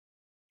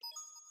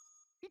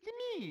It's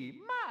me,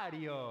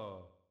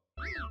 Mario.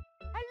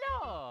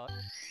 Hello.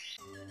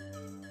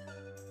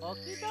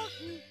 Okie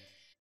dokie.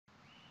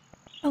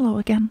 Hello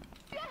again.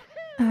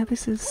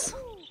 This is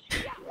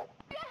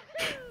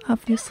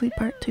obviously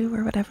part 2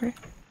 or whatever.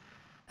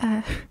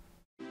 Uh,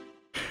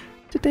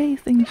 Today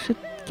things should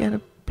get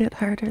a bit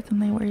harder than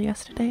they were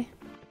yesterday.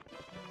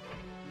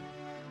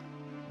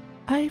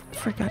 I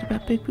forgot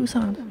about Big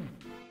Busan.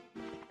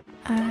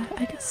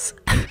 I guess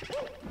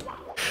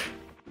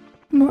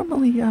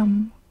normally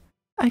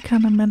I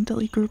kind of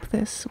mentally group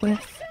this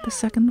with the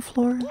second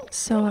floor,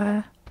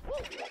 so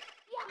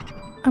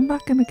I'm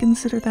not gonna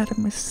consider that a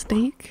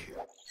mistake,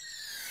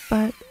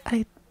 but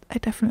I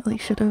definitely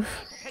should have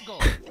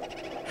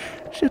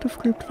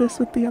grouped this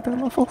with the other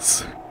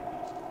levels.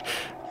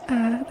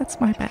 That's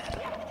my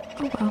bad.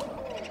 Oh well.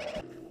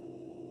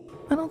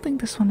 I don't think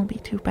this one will be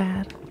too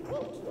bad.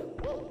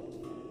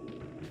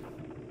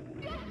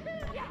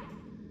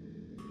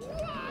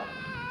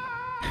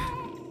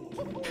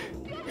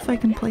 If I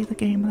can play the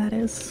game, that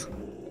is.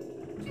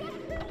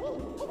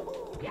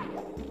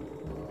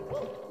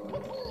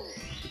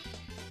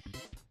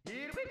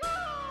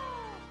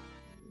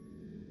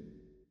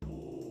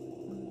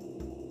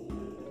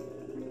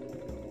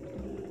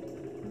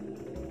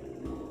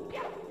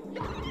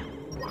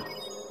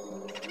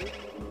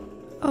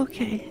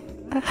 Okay.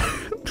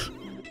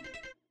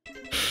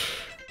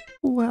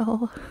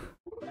 Well.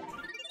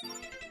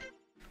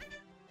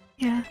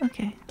 Yeah,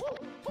 okay.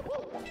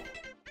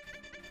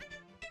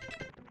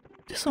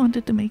 Just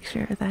wanted to make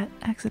sure that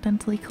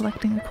accidentally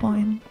collecting a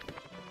coin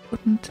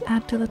wouldn't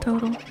add to the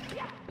total.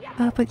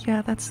 But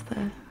yeah, that's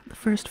the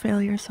first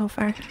failure so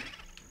far.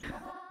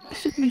 It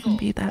shouldn't even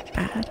be that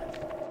bad.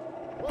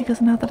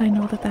 Because now that I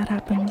know that that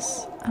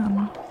happens,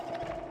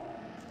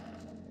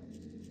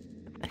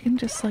 I can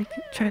just like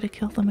try to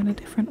kill them in a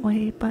different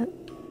way, but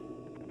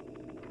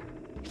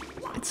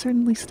it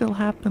certainly still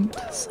happened,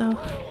 so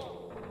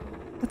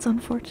that's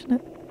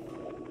unfortunate.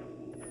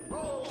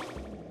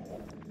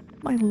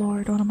 My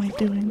lord, what am I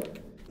doing?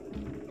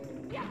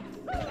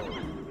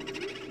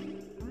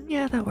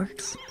 Yeah, that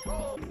works.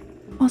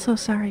 Also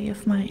sorry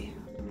if my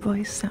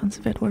voice sounds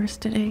a bit worse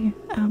today.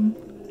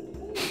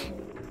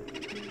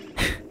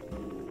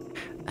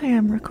 I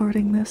am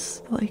recording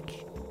this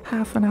like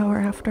half an hour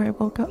after I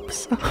woke up,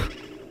 so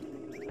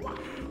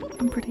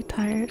I'm pretty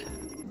tired.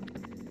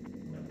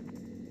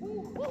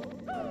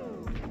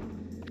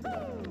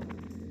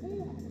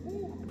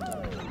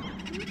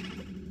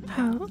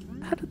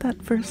 How did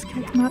that first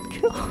kick not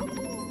kill?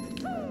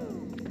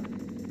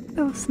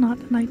 That was not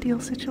an ideal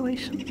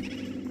situation.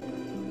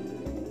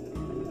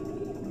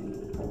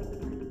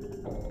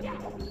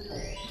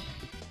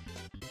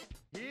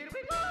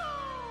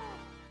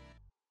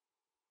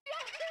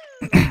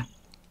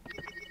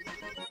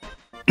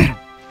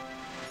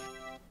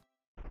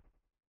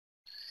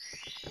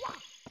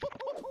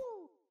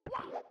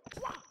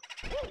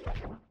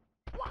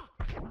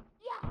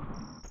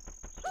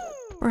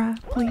 Bruh,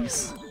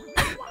 please.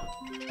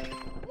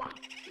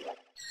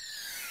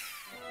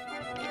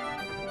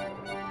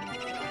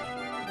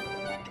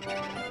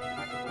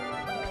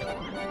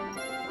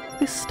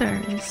 This star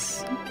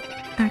is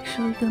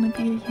actually gonna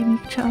be a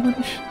unique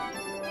challenge.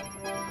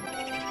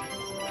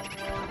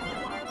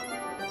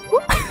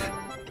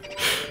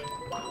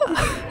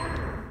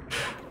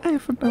 I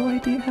have no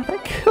idea how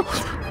that killed.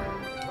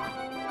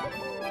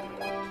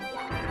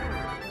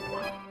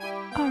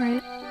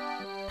 Alright,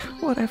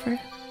 whatever.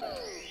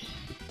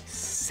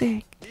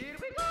 Sick.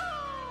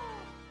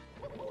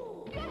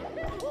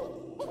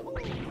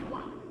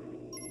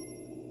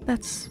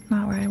 That's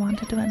not where I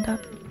wanted to end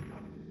up.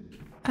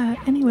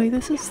 Anyway,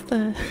 this is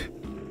the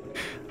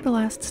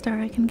last star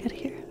I can get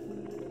here.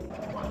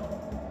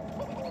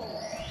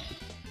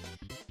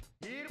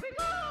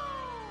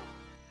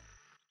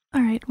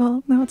 Alright,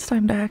 well, now it's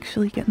time to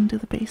actually get into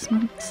the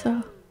basement,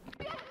 so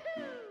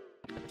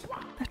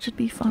that should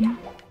be fun,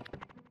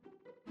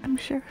 I'm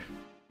sure.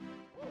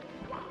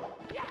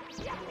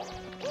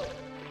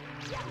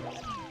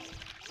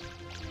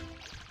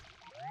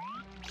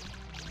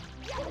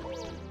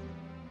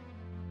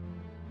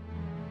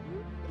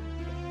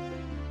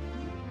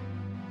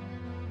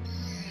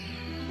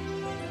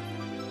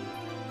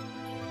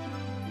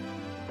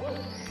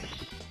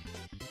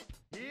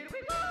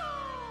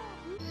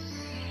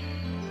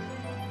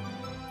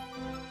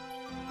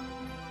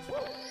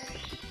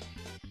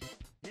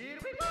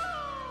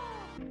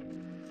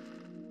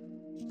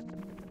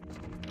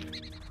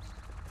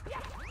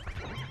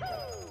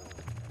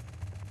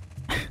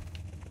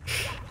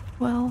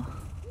 Well,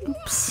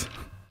 oops.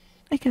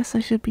 I guess I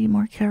should be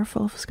more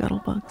careful of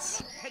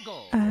scuttlebugs.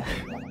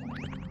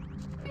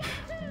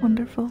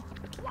 Wonderful.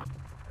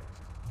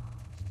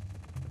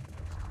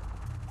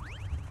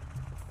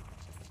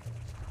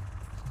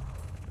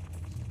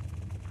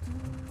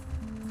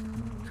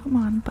 Come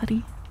on,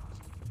 buddy.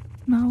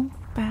 No,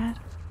 bad.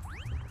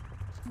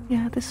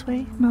 Yeah, this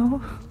way?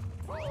 No.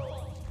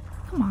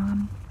 Come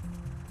on.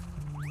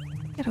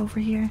 Get over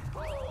here.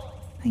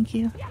 Thank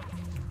you.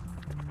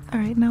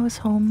 Alright, now his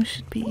home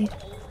should be...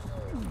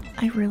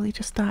 I really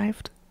just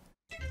dived.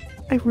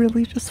 I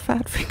really just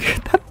fat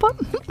fingered that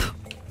button.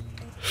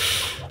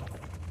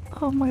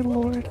 Oh my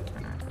lord.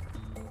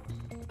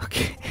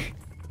 Okay.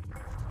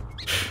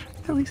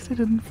 At least I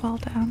didn't fall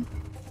down.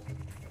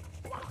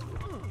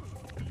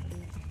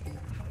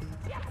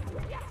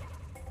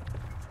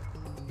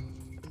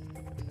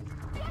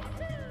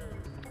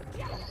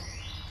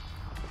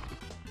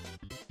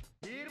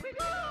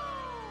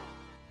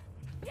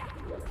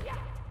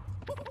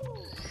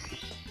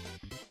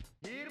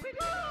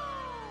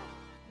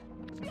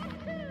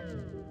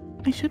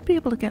 I should be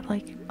able to get,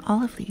 like,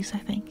 all of these, I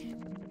think.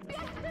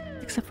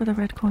 Except for the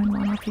red coin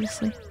one,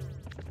 obviously.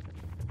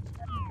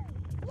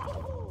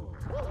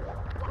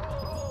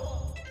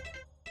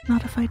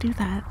 Not if I do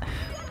that.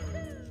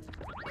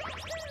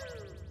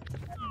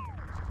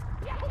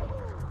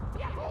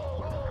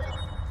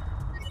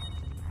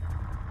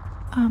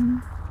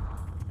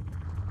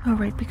 Oh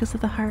right, because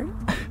of the heart.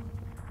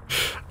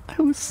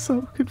 I was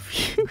so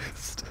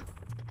confused.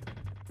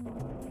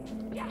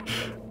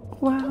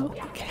 Wow,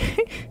 okay.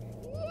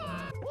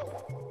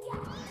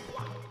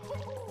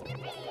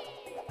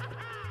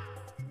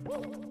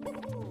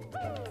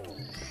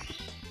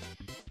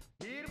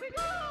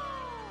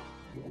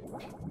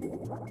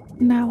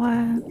 Now,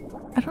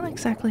 I don't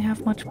exactly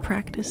have much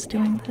practice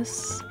doing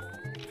this,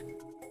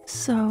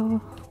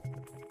 so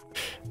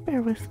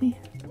bear with me.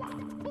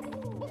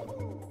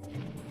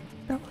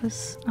 That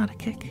was not a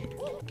kick.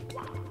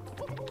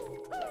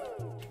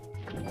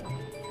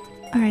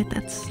 Alright,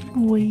 that's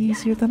way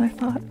easier than I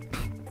thought.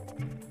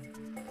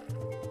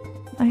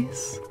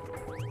 Nice.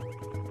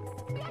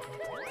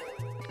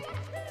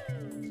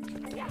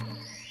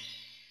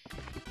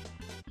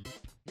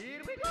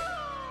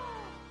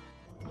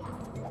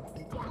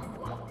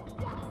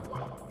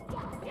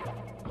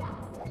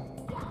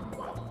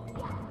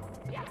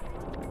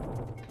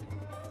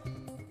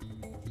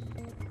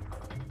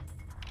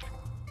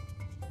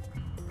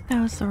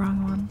 That was the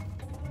wrong one.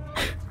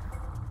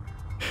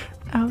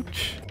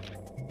 Ouch.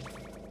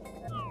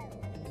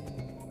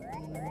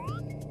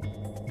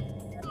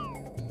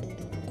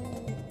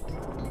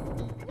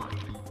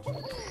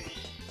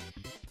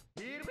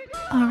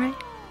 Alright.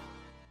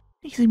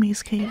 Easy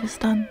Maze Cave is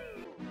done.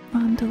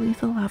 On to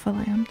Lethal Lava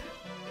Land.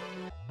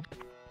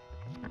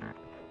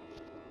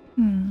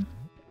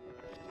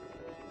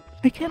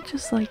 I can't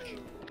just, like,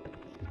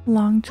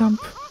 long jump.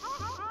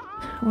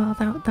 Well,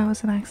 that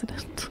was an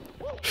accident.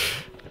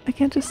 I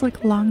can't just,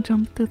 like, long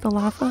jump through the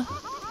lava.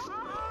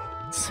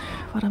 That's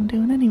what I'm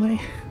doing anyway.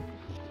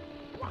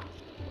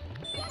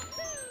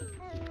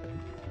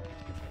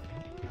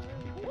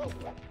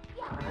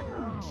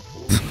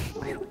 Oh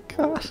my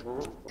god.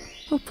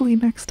 Hopefully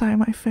next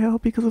time I fail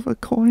because of a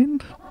coin.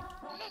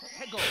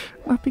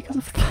 Not because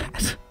of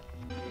that.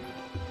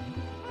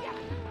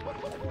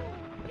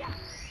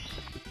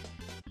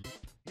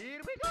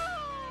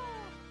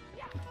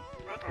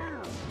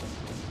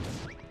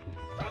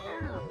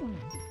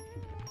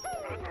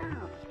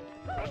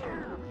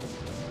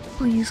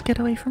 Please get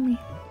away from me.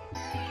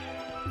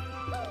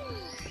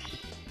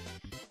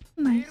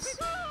 Nice.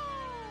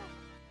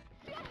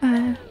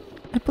 I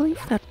believe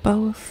that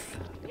both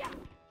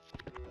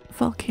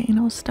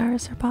volcano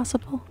stars are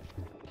possible.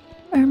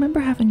 I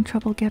remember having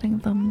trouble getting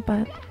them,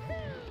 but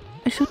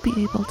I should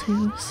be able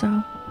to,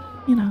 so,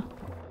 you know,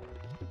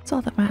 it's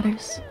all that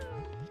matters.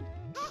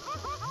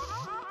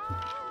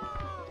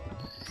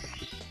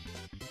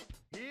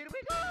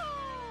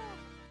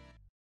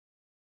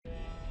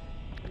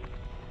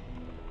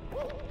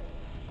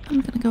 I'm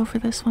gonna go for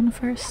this one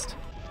first.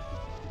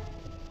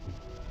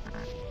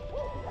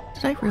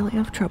 Did I really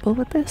have trouble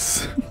with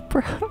this?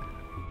 Bruh.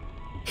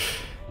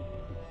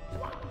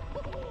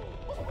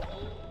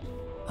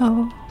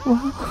 Oh,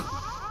 well.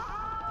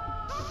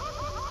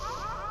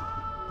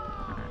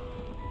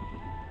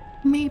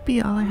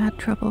 Maybe all I had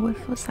trouble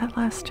with was that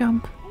last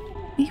jump.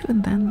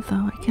 Even then,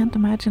 though, I can't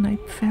imagine I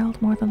failed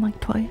more than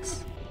like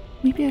twice.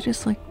 Maybe I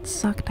just like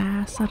sucked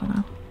ass, I don't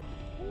know.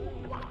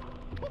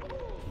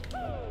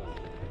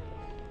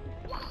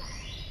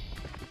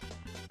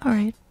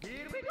 Alright.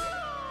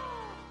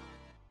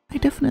 I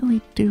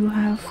definitely do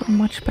have a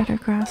much better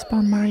grasp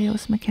on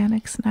Mario's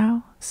mechanics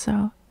now,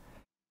 so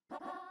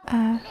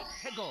I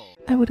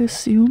would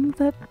assume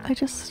that I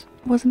just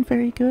wasn't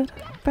very good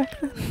back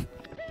then.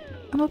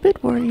 I'm a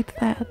bit worried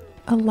that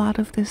a lot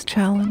of this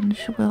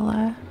challenge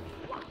will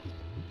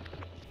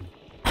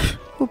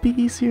will be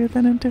easier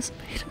than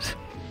anticipated.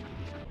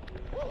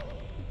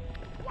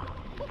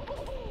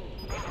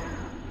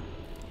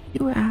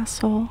 You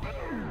asshole.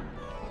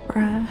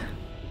 Bruh.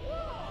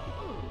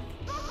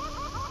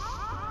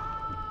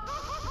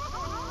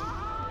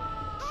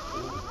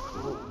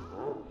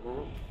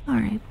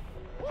 Alright.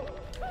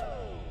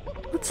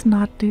 Let's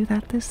not do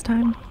that this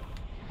time.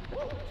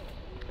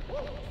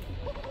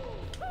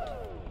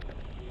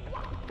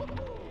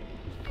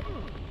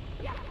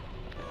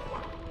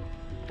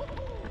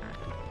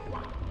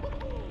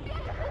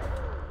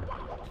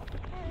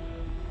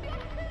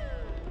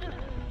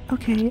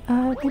 Okay,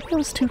 maybe I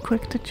was too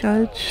quick to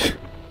judge.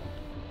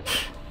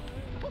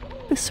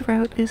 This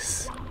route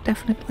is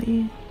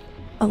definitely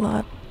a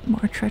lot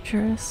more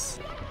treacherous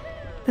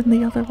than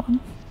the other one.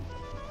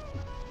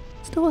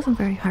 Still wasn't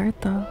very hard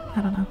though,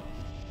 I don't know.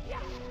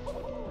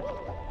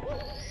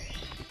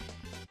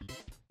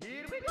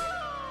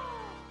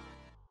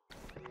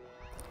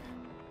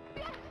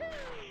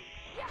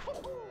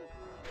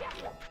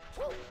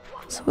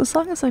 So as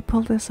long as I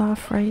pull this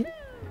off right,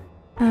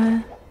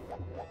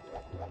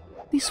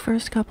 these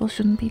first couple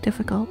shouldn't be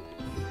difficult.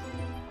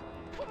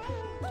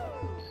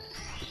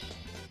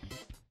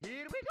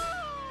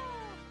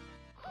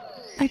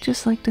 I'd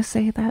just like to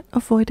say that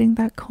avoiding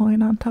that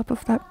coin on top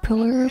of that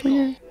pillar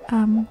earlier,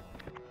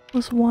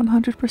 was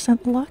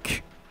 100%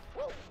 luck.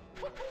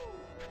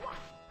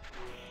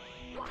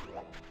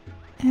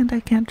 And I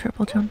can't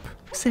triple jump.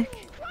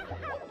 Sick.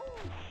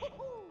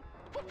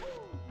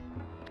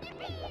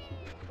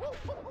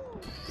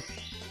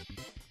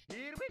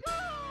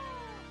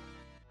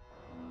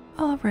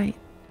 Alright,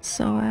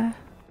 so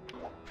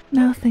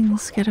now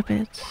things get a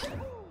bit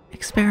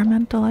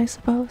experimental, I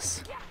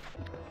suppose.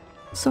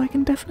 So I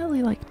can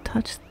definitely like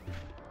touch—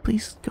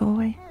 please go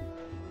away.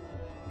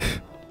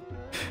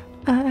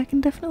 I can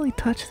definitely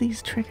touch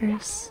these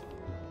triggers,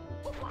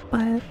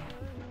 but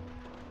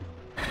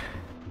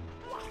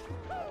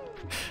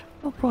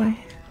oh boy.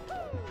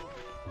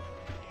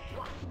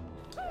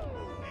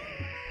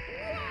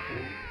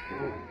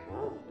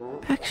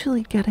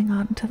 Actually getting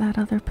onto that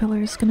other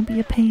pillar is gonna be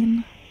a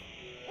pain.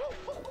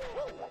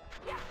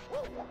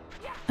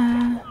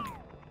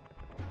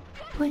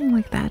 Playing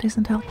like that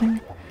isn't helping.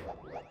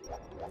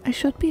 I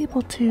should be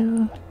able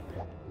to—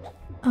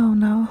 oh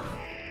no.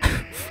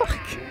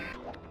 Fuck.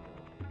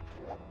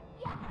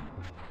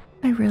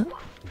 I really—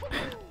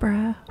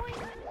 bruh.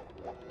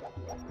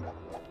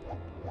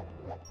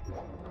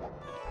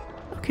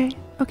 Okay,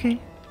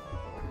 okay.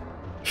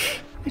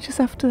 I just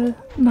have to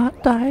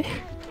not die.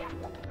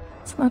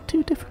 It's not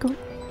too difficult.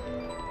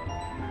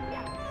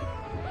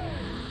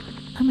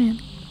 I'm in.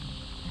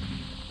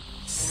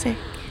 Sick.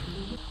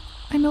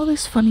 I know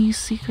this funny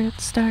secret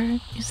star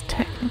is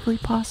technically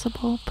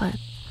possible, but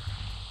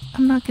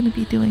I'm not gonna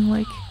be doing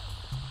like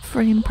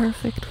frame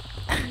perfect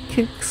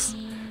kicks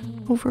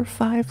over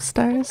 5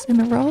 stars in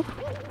a row.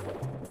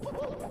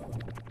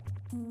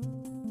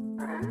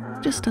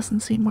 Just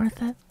doesn't seem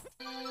worth it.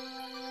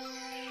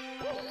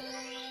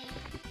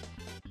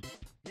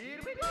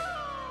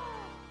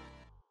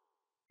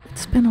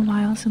 It's been a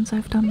while since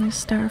I've done this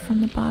star from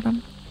the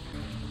bottom.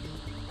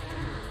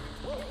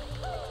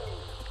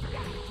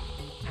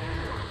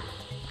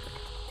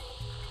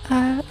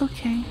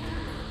 Okay.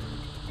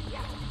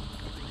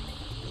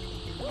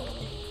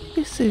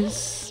 This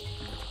is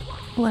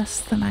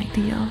less than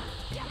ideal.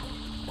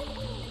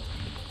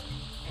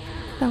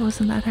 That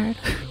wasn't that hard.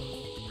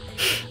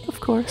 Of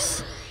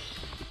course.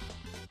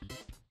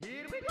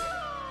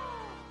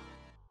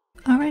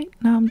 Alright,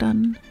 now I'm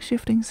done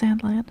shifting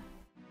Sandland.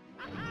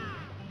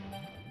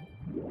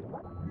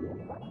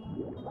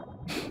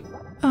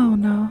 Oh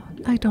no,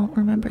 I don't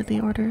remember the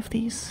order of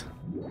these.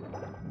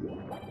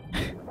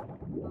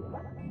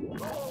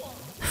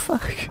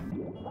 Fuck.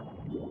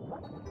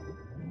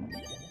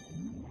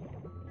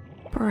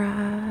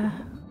 Bruh.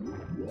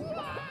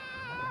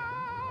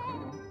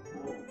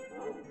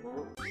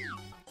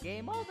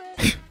 Game over.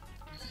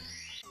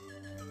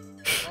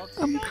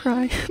 I'm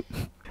crying.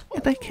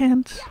 And I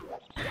can't.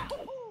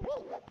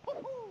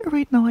 Or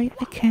wait, no, I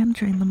can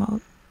drain the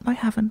moat. Why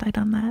haven't I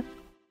done that?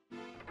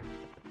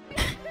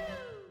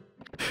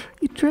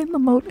 You drain the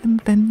moat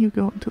and then you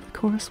go into the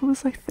course. What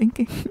was I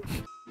thinking?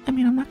 I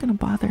mean, I'm not gonna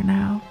bother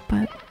now,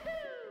 but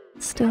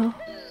still.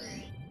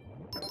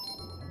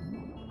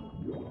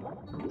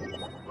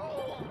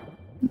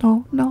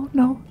 No, no,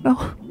 no,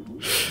 no.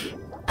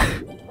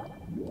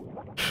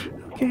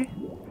 Okay,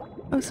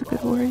 I was a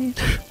bit worried.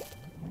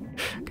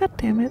 God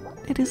damn it,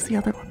 it is the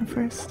other one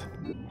first.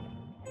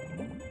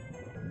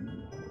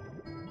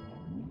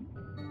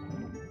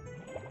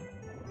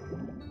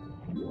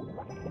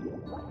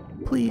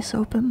 Please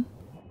open.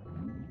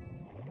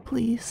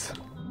 Please.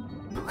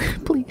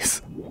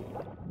 Please.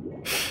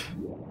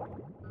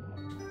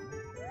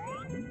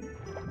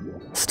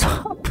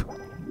 Stop.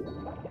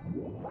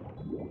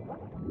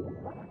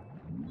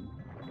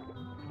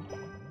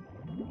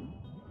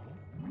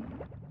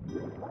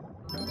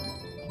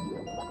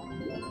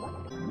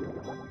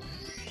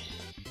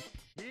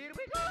 Here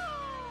we go.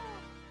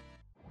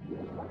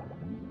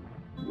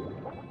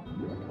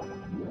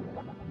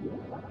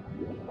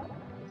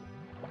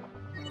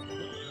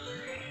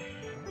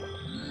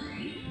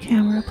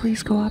 Camera,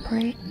 please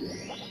cooperate.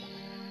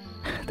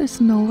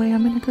 There's no way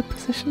I'm in a good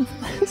position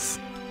for this.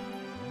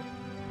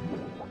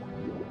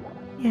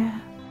 Yeah.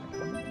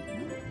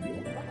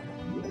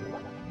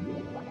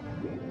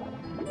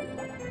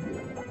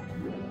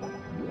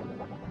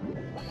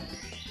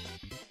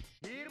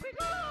 Here we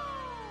go.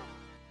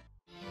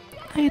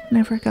 I had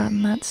never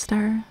gotten that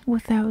star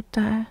without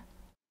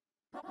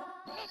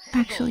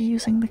actually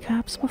using the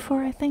caps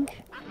before, I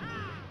think.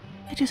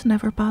 I just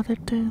never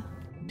bothered to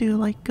do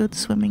like good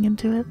swimming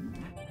into it.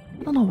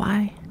 I don't know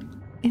why.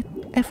 It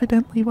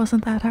evidently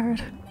wasn't that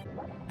hard.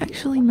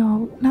 Actually,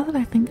 no. Now that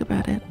I think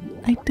about it,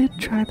 I did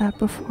try that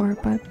before,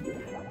 but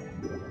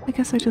I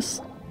guess I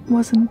just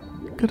wasn't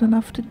good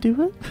enough to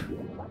do it.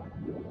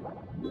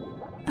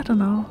 I don't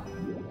know.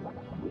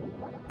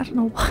 I don't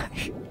know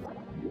why.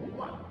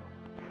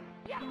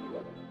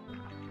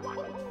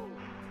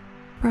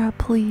 Bruh,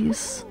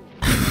 please.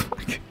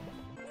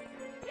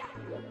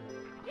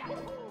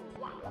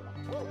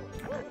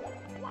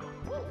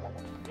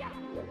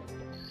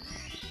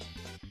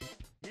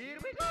 Here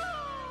we go!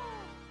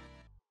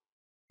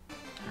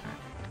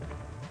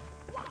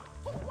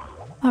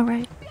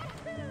 Alright.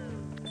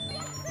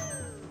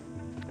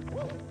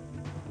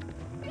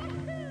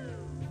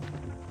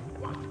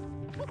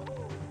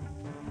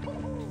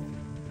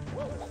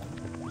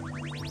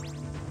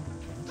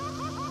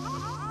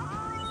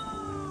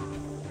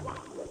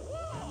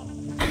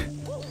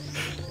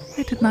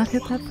 I did not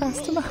hit that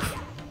fast enough.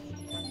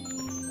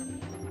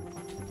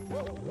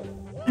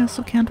 I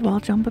also can't wall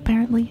jump,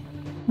 apparently.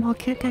 Wall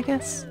kick, I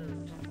guess.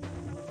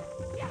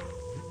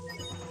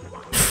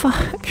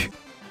 Fuck.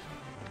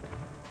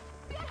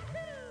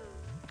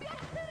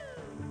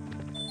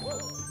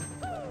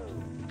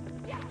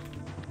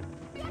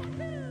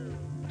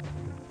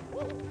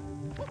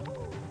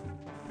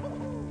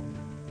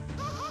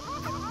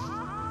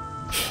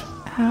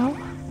 How?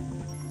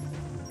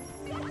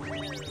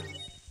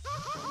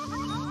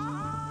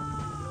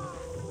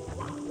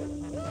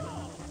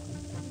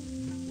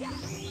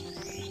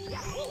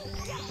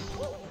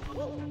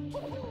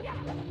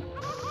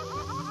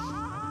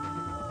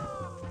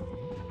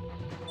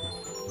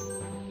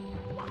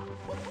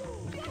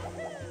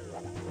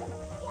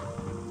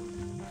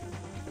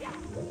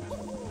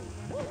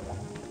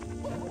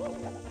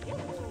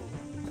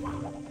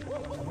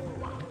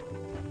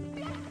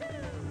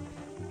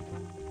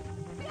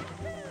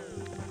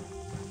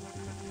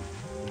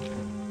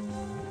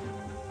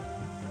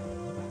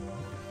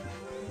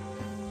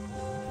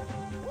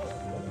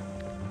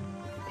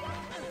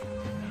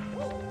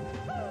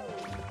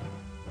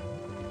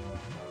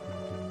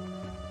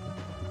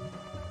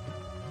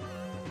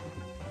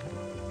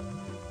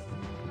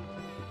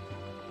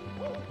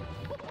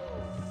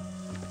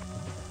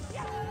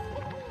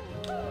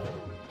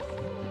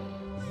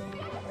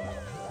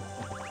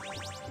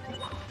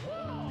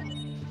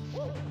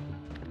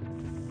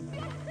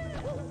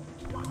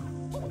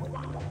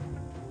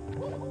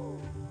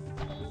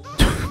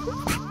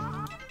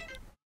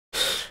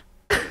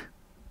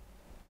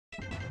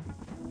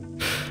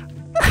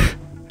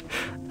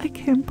 I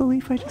can't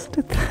believe I just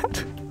did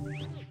that.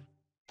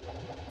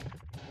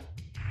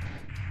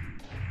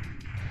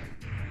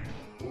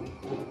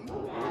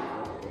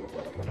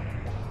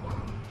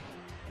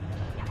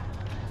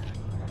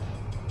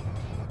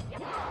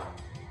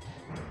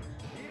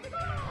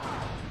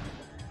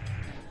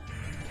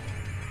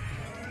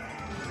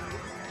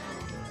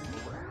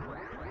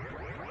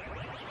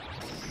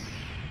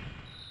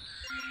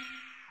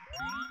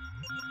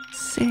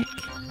 Sick.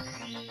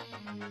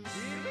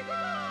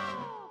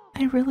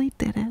 I really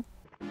did it.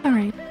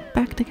 Alright,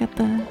 back to get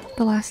the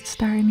last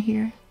star in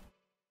here.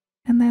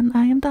 And then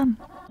I am done.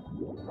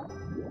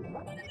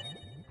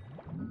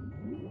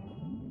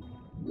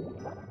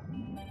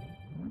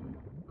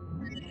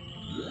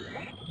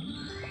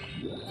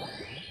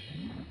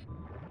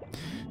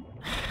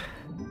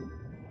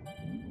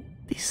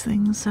 These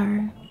things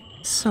are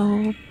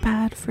so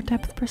bad for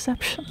depth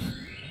perception.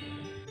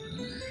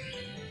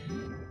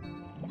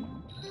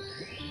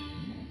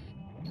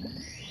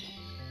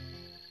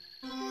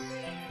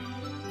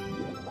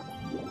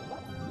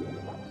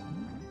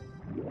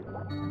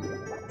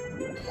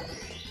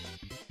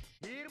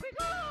 Here we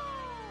go!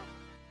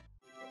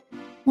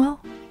 Well,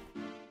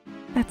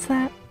 that's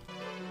that.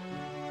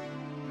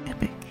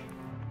 Epic.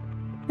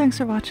 Thanks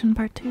for watching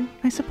part 2,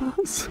 I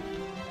suppose.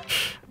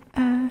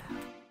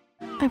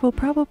 I will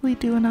probably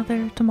do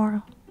another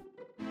tomorrow.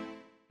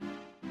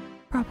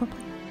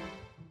 Probably.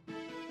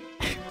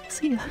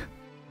 See ya.